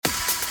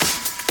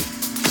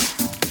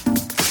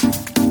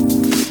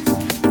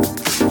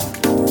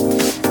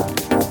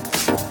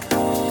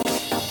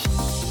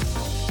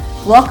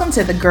Welcome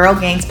to the Girl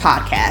Gangs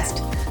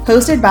podcast,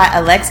 hosted by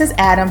Alexis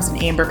Adams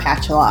and Amber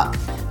Patchlock.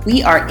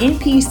 We are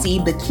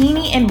NPC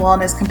bikini and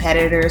wellness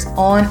competitors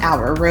on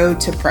our road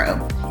to pro.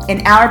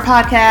 In our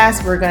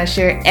podcast, we're going to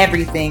share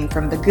everything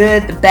from the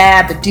good, the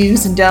bad, the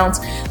do's and don'ts,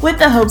 with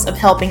the hopes of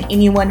helping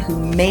anyone who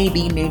may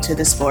be new to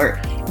the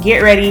sport.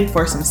 Get ready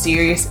for some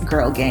serious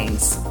girl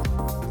gangs.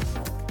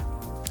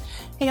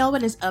 Hey y'all,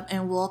 what is up,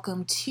 and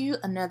welcome to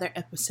another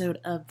episode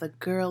of the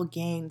Girl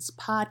Gangs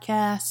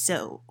podcast.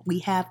 So we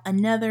have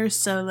another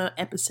solo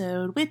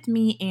episode with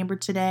me, Amber,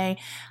 today.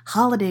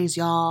 Holidays,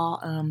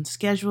 y'all.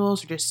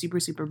 Schedules are just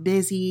super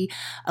busy.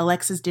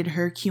 Alexis did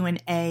her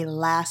Q&A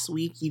last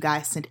week. You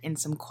guys sent in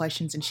some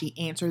questions and she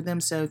answered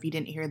them. So if you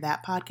didn't hear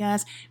that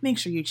podcast, make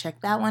sure you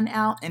check that one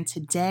out. And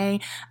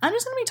today I'm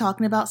just going to be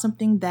talking about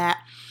something that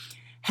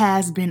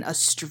has been a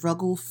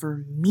struggle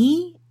for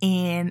me,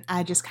 and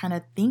I just kind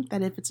of think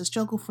that if it's a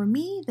struggle for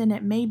me, then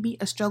it may be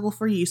a struggle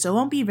for you. So it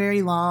won't be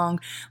very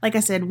long. Like I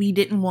said, we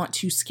didn't want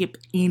to skip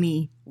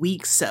any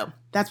weeks, so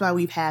that's why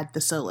we've had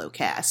the solo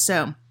cast.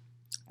 So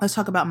let's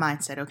talk about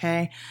mindset,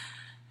 okay?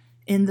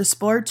 In the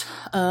sport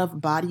of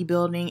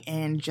bodybuilding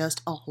and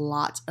just a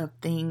lot of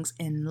things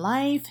in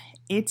life,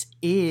 it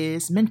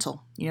is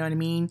mental. You know what I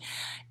mean?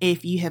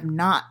 If you have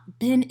not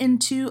been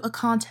into a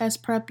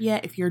contest prep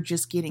yet, if you're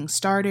just getting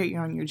started,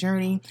 you're on your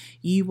journey,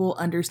 you will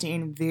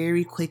understand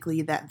very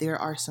quickly that there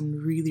are some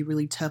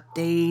really tough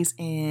days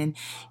and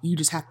you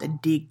just have to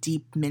dig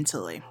deep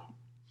mentally.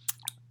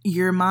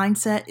 Your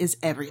mindset is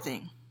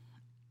everything.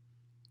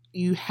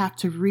 You have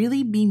to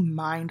really be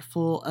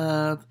mindful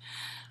of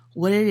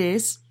what it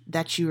is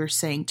that you are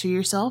saying to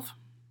yourself,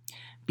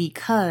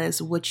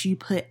 because what you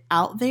put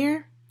out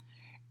there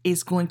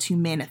is going to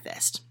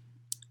manifest.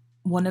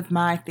 One of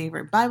my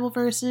favorite Bible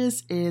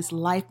verses is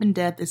life and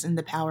death is in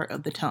the power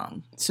of the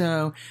tongue.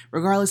 So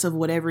regardless of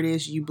whatever it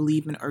is you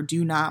believe in or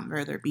do not,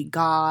 whether it be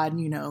God,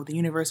 the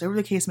universe, whatever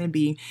the case may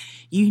be,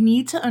 you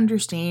need to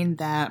understand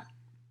that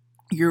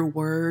your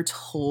words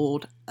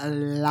hold a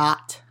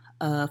lot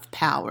of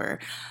power.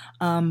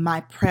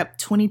 My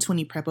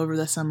 2020 prep over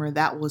the summer,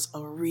 that was a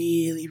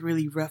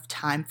really rough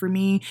time for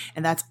me.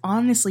 And that's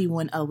honestly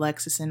when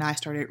Alexis and I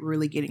started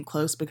really getting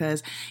close,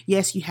 because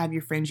yes, you have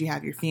your friends, you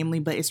have your family,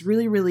 but it's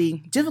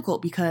really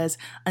difficult because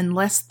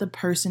unless the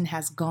person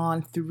has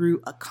gone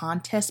through a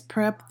contest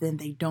prep, then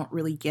they don't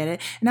really get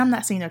it. And I'm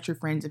not saying that your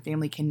friends and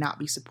family cannot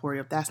be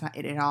supportive. That's not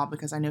it at all,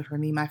 because I know for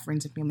me, my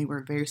friends and family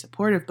were very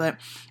supportive. But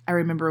I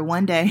remember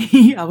one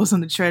day I was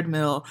on the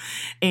treadmill,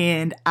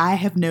 and I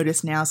have noticed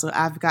now, so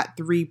I've got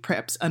 3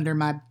 preps under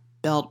my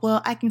belt.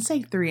 Well, I can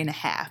say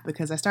 3.5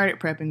 because I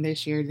started prepping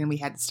this year, then we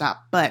had to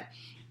stop. But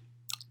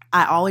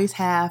I always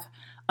have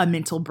a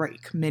mental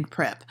break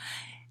mid-prep.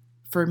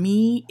 For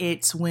me,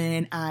 it's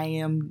when I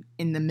am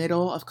in the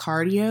middle of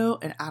cardio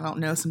and I don't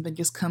know, something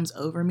just comes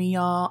over me,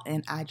 y'all,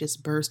 and I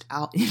just burst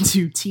out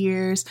into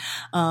tears.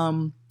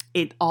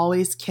 It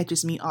always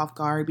catches me off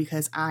guard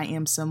because I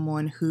am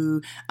someone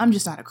who, I'm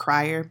just not a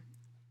crier.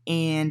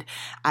 And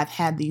I've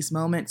had these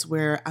moments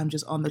where I'm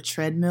just on the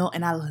treadmill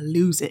and I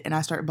lose it and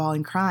I start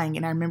bawling, crying.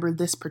 And I remember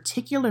this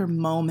particular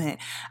moment,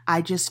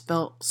 I just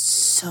felt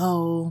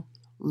so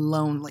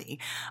lonely.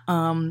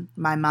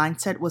 My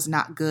mindset was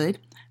not good.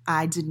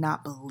 I did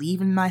not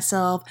believe in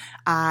myself.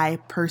 I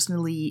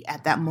personally,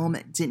 at that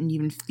moment, didn't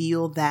even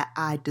feel that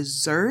I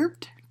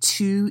deserved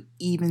to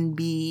even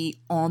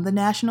be on the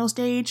national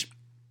stage.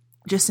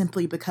 Just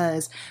simply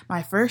because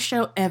my first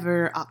show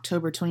ever,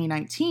 October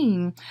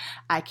 2019,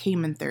 I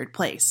came in 3rd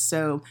place.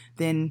 So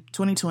then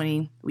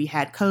 2020, we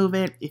had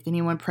COVID. If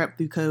anyone prepped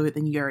through COVID,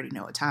 then you already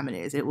know what time it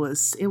is. It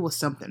was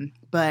something.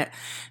 But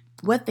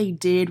what they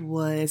did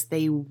was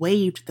they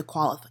waived the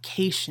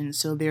qualification.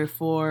 So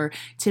therefore,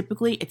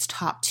 typically it's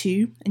top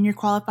 2 and you're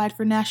qualified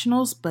for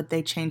nationals, but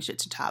they changed it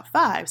to top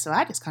 5. So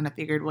I just kind of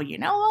figured, well, you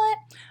know what?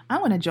 I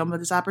want to jump at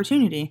this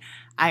opportunity.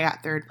 I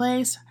got 3rd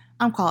place.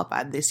 I'm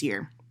qualified this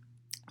year.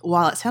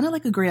 While it sounded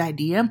like a great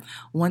idea,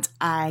 once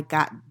I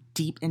got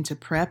deep into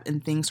prep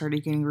and things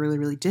started getting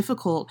really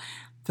difficult,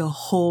 the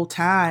whole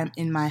time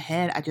in my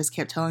head, I just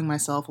kept telling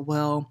myself,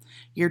 well,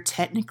 you're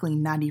technically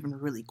not even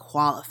really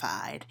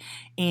qualified.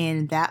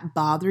 And that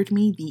bothered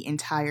me the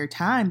entire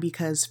time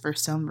because for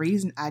some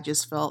reason, I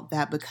just felt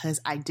that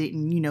because I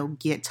didn't,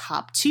 get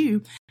top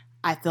 2,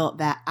 I felt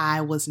that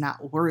I was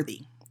not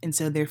worthy. And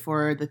so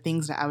therefore, the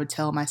things that I would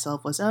tell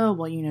myself was, oh,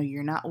 well,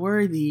 you're not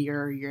worthy,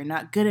 or you're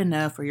not good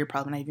enough, or you're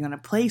probably not even going to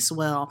place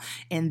well.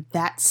 And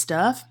that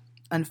stuff,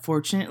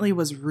 unfortunately,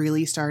 was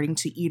really starting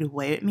to eat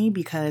away at me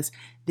because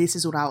this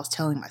is what I was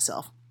telling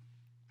myself.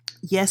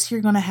 Yes,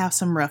 you're going to have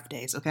some rough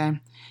days,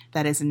 okay?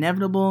 That is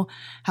inevitable.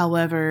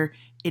 However,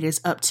 it is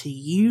up to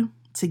you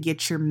to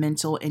get your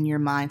mental and your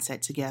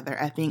mindset together.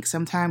 I think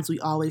sometimes we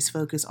always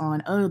focus on,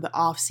 the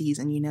off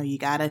season, you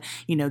gotta,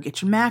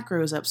 get your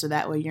macros up so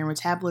that way your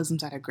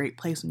metabolism's at a great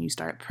place when you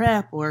start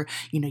prep, or,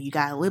 you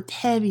gotta lift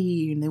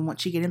heavy, and then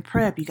once you get in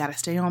prep, you gotta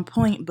stay on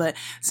point. But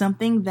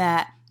something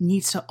that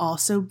needs to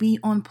also be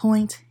on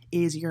point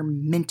is your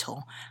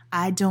mental.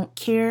 I don't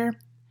care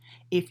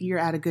if you're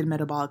at a good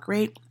metabolic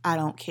rate, I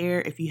don't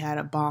care if you had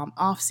a bomb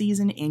off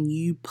season and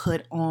you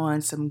put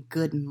on some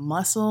good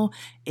muscle.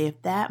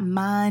 If that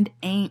mind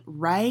ain't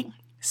right,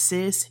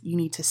 sis, you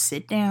need to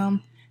sit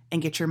down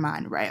and get your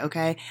mind right,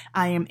 okay?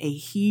 I am a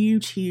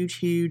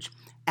huge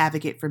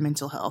advocate for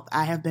mental health.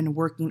 I have been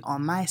working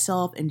on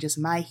myself and just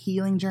my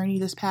healing journey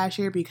this past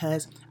year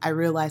because I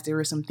realized there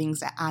were some things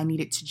that I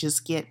needed to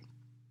just get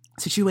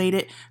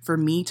situated for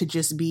me to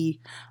just be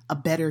a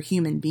better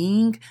human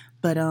being.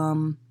 But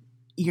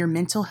your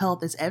mental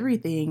health is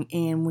everything.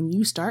 And when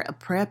you start a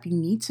prep, you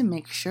need to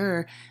make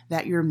sure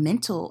that your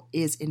mental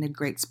is in a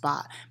great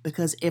spot,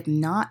 because if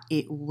not,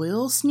 it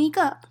will sneak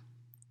up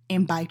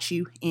and bite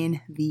you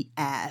in the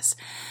ass.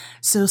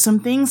 So some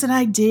things that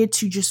I did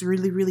to just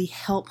really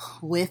help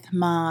with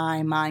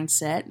my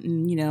mindset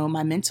and,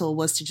 my mental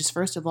was to just,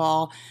 first of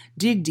all,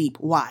 dig deep.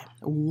 Why?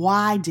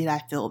 Why did I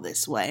feel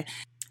this way?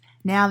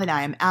 Now that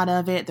I am out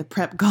of it, the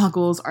prep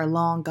goggles are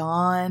long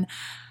gone.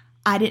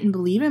 I didn't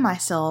believe in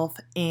myself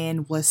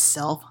and was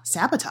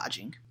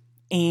self-sabotaging.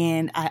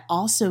 And I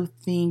also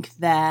think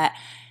that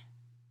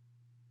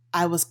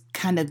I was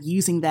kind of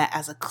using that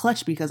as a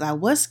clutch because I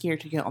was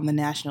scared to get on the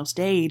national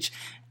stage.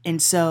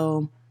 And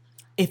so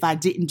if I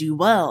didn't do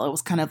well, it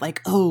was kind of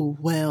like, oh,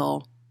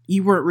 well,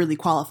 you weren't really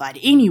qualified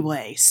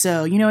anyway.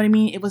 So, you know what I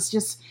mean? It was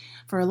just,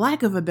 for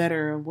lack of a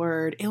better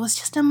word, it was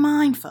just a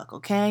mind fuck,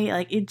 okay?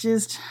 Like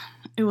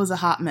it was a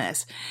hot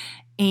mess.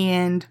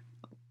 And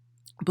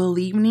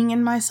believing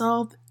in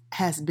myself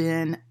has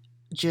been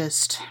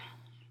just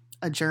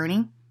a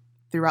journey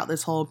throughout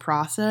this whole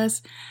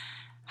process.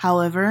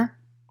 However,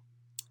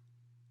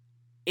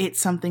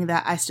 it's something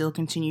that I still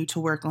continue to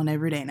work on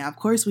every day. Now, of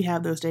course, we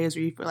have those days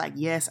where you feel like,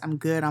 yes, I'm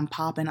good, I'm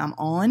popping, I'm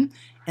on.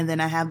 And then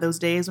I have those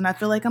days when I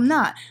feel like I'm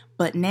not.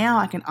 But now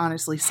I can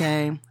honestly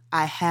say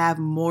I have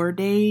more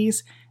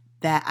days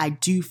that I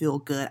do feel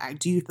good. I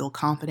do feel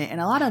confident. And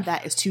a lot of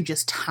that is to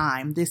just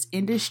time. This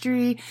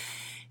industry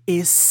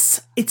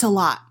it's a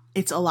lot.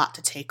 It's a lot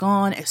to take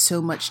on. It's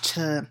so much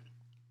to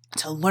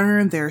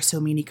learn. There are so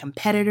many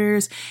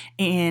competitors.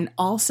 And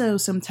also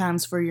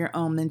sometimes for your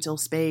own mental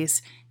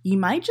space, you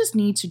might just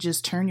need to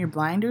just turn your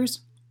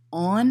blinders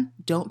on.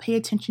 Don't pay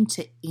attention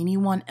to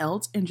anyone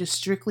else and just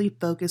strictly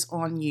focus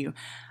on you.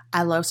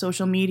 I love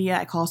social media.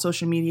 I call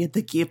social media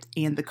the gift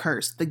and the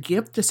curse. The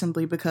gift is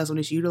simply because when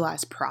it's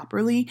utilized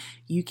properly,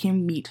 you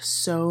can meet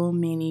so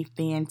many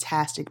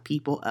fantastic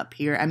people up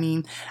here. I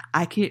mean,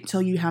 I can't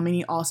tell you how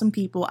many awesome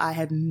people I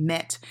have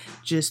met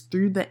just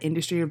through the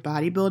industry of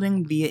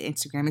bodybuilding via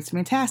Instagram. It's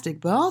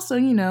fantastic. But also,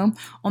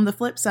 on the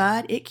flip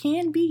side, it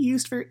can be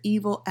used for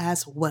evil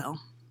as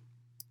well.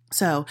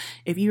 So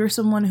if you are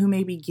someone who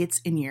maybe gets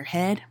in your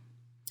head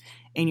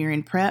and you're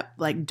in prep,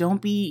 like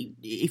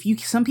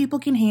some people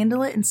can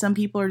handle it and some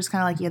people are just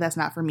kind of like, yeah, that's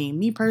not for me.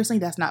 Me personally,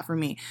 that's not for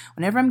me.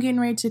 Whenever I'm getting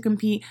ready to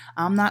compete,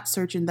 I'm not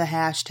searching the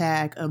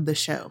hashtag of the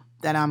show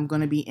that I'm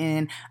going to be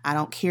in. I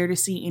don't care to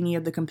see any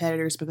of the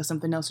competitors, because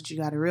something else that you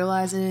got to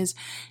realize is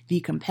the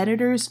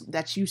competitors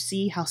that you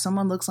see, how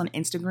someone looks on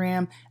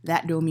Instagram,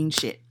 that don't mean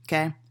shit.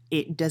 Okay.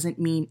 It doesn't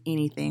mean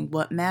anything.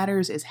 What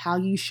matters is how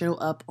you show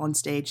up on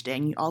stage day.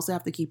 And you also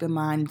have to keep in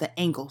mind the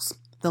angles,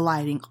 the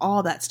lighting,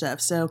 all that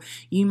stuff. So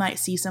you might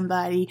see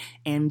somebody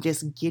and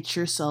just get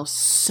yourself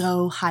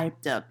so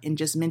hyped up and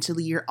just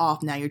mentally you're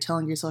off. Now you're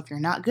telling yourself you're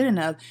not good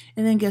enough.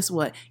 And then guess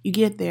what? You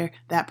get there,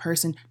 that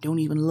person don't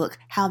even look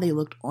how they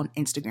looked on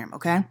Instagram,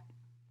 okay?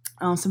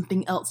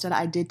 Something else that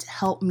I did to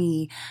help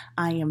me,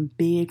 I am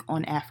big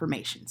on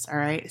affirmations, all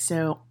right?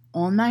 So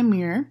on my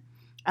mirror,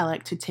 I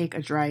like to take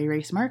a dry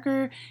erase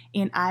marker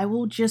and I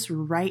will just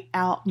write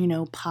out,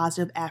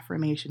 positive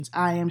affirmations.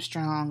 I am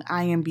strong.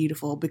 I am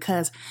beautiful.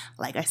 Because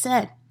like I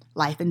said,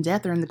 life and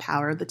death are in the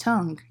power of the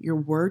tongue. Your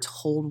words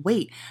hold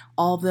weight.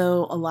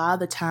 Although a lot of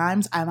the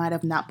times I might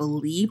have not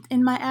believed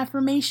in my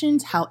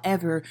affirmations.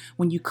 However,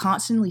 when you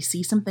constantly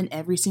see something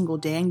every single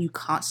day and you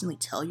constantly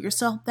tell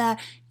yourself that,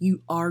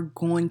 you are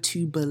going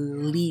to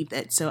believe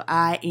it. So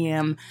I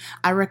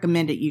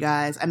recommend it, you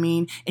guys. I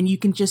mean, and you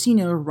can just,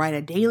 write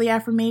a daily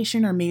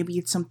affirmation, or maybe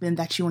it's something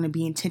that you want to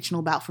be intentional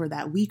about for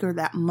that week or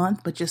that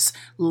month, but just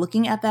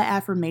looking at that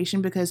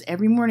affirmation, because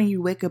every morning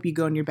you wake up, you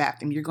go in your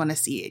bathroom, you're going to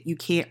see it. You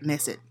can't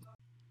miss it.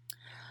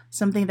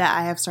 Something that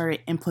I have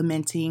started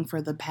implementing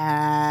for the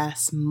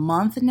past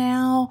month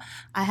now,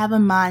 I have a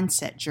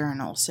mindset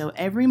journal. So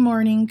every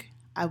morning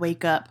I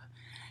wake up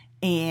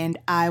and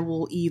I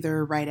will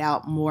either write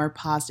out more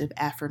positive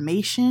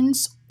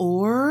affirmations,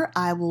 or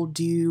I will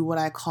do what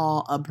I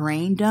call a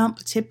brain dump.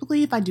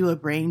 Typically, if I do a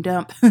brain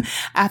dump, I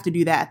have to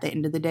do that at the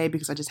end of the day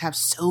because I just have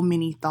so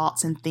many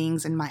thoughts and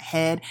things in my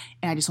head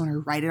and I just want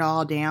to write it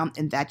all down,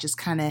 and that just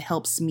kind of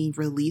helps me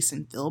release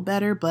and feel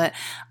better. But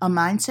a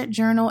mindset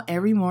journal,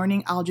 every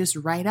morning I'll just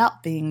write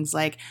out things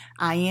like,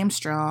 I am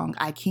strong,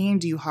 I can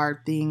do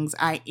hard things,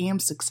 I am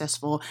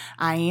successful,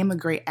 I am a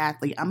great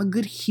athlete, I'm a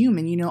good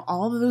human,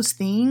 all of those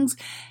things.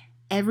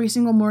 Every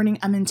single morning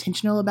I'm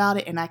intentional about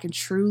it, and I can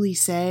truly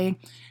say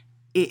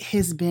it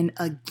has been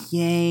a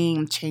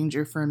game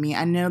changer for me.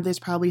 I know this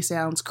probably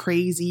sounds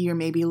crazy or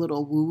maybe a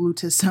little woo-woo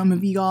to some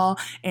of y'all,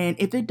 and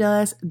if it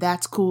does,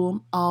 that's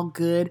cool, all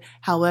good.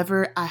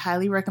 However, I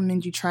highly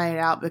recommend you try it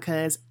out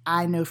because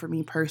I know for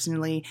me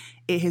personally,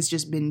 it has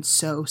just been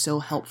so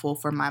helpful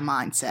for my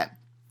mindset.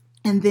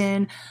 And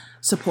then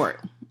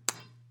support.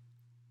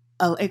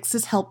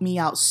 Alexis helped me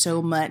out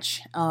so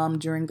much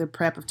during the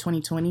prep of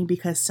 2020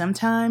 because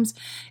sometimes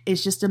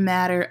it's just a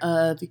matter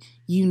of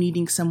you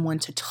needing someone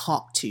to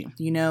talk to.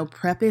 You know,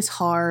 prep is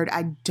hard.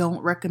 I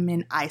don't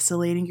recommend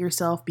isolating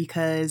yourself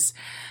because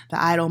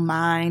the idle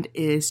mind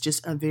is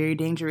just a very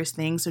dangerous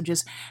thing. So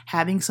just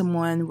having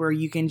someone where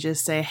you can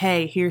just say,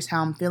 hey, here's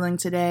how I'm feeling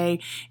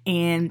today.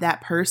 And that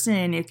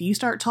person, if you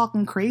start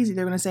talking crazy,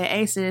 they're going to say,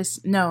 hey,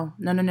 sis, no,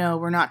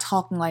 we're not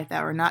talking like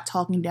that. We're not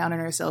talking down on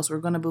ourselves. We're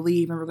going to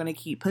believe and we're going to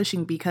keep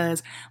pushing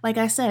because, like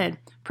I said,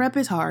 prep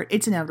is hard.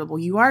 It's inevitable.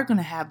 You are going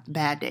to have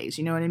bad days.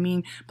 You know what I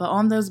mean? But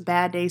on those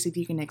bad days, if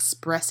you can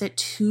express it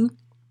to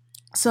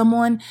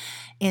someone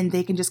and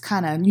they can just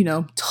kind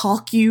of,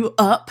 talk you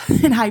up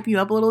and hype you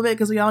up a little bit,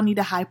 because we all need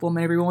to hype them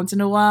every once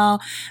in a while.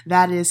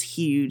 That is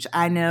huge.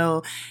 I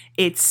know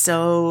it's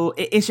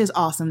just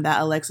awesome that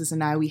Alexis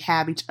and we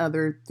have each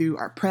other through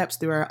our preps,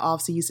 through our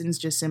off seasons,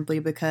 just simply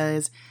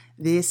because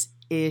this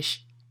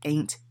ish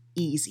ain't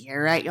easy. All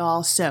right,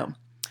 y'all. So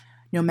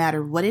no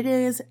matter what it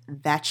is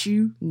that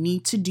you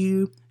need to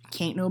do,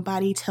 can't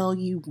nobody tell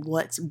you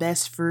what's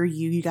best for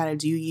you. You got to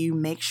do you.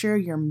 Make sure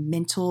your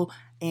mental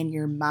and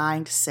your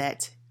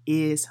mindset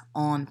is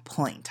on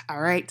point.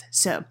 All right.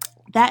 So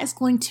that is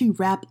going to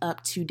wrap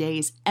up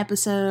today's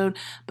episode.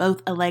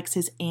 Both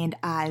Alexis and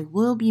I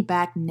will be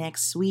back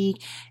next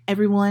week.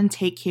 Everyone,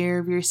 take care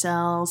of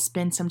yourselves.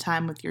 Spend some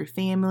time with your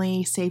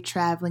family. Safe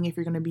traveling if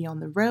you're going to be on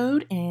the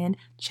road, and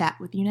chat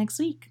with you next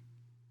week.